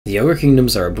The Ogre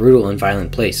Kingdoms are a brutal and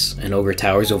violent place. An ogre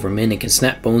towers over men and can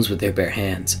snap bones with their bare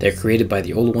hands. They're created by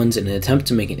the Old Ones in an attempt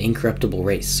to make an incorruptible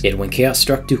race. Yet when chaos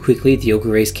struck too quickly, the ogre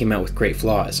race came out with great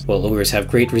flaws. While ogres have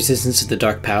great resistance to the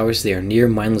dark powers, they are near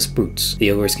mindless brutes.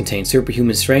 The ogres contain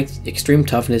superhuman strength, extreme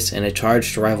toughness, and a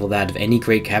charge to rival that of any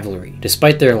great cavalry.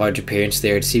 Despite their large appearance,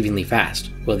 they are deceivingly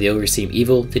fast. While the ogres seem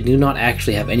evil, they do not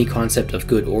actually have any concept of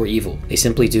good or evil. They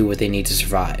simply do what they need to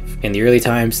survive. In the early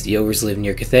times, the ogres lived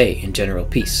near Cathay in general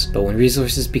peace, but when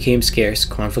resources became scarce,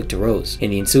 conflict arose. In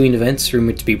the ensuing events,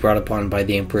 rumored to be brought upon by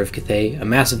the Emperor of Cathay, a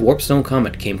massive warpstone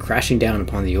comet came crashing down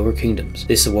upon the Ogre Kingdoms.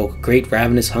 This awoke great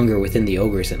ravenous hunger within the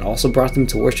ogres and also brought them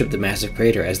to worship the massive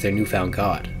crater as their newfound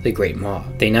god, the Great Maw.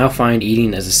 They now find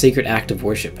eating as a sacred act of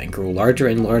worship and grow larger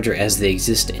and larger as they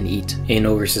exist and eat. In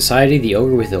ogre society, the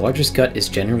ogre with the largest gut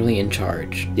is generally in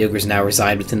charge. The ogres now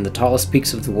reside within the tallest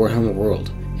peaks of the Warhammer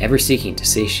world, ever seeking to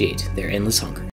satiate their endless hunger.